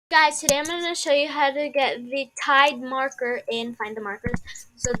guys, today I'm going to show you how to get the Tide marker in Find the Markers.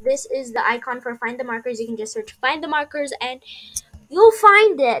 So this is the icon for Find the Markers. You can just search Find the Markers and you'll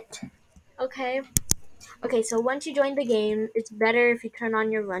find it. Okay, so once you join the game, it's better if you turn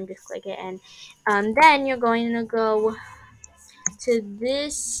on your run, just click it, and then you're going to go to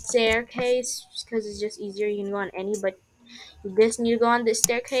this staircase because it's just easier. You can go on any, but you just need to go on this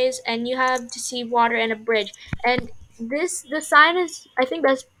staircase and you have to see water and a bridge. And the sign is, I think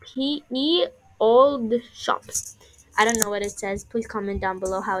that's PE Old Shop. I don't know what it says. Please comment down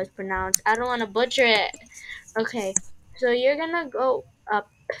below how it's pronounced. I don't want to butcher it. Okay, so you're gonna go up,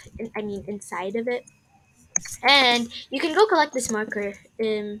 inside of it. And you can go collect this marker.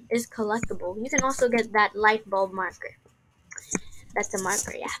 Is collectible. You can also get that light bulb marker. That's a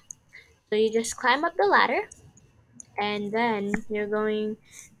marker, yeah. So you just climb up the ladder, and then you're going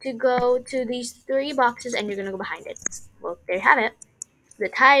to go to these three boxes and you're going to go behind it. Well, there you have it, the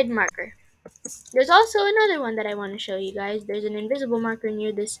Tide marker. There's also another one that I want to show you guys. There's an invisible marker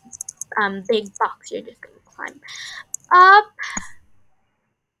near this big box. You're just going to climb up.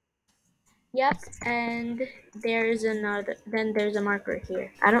 Yep, and there's another, then there's a marker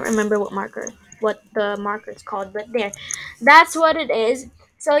here. I don't remember what the marker is called, but that's what it is.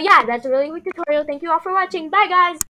 So yeah, that's a really quick tutorial. Thank you all for watching. Bye guys.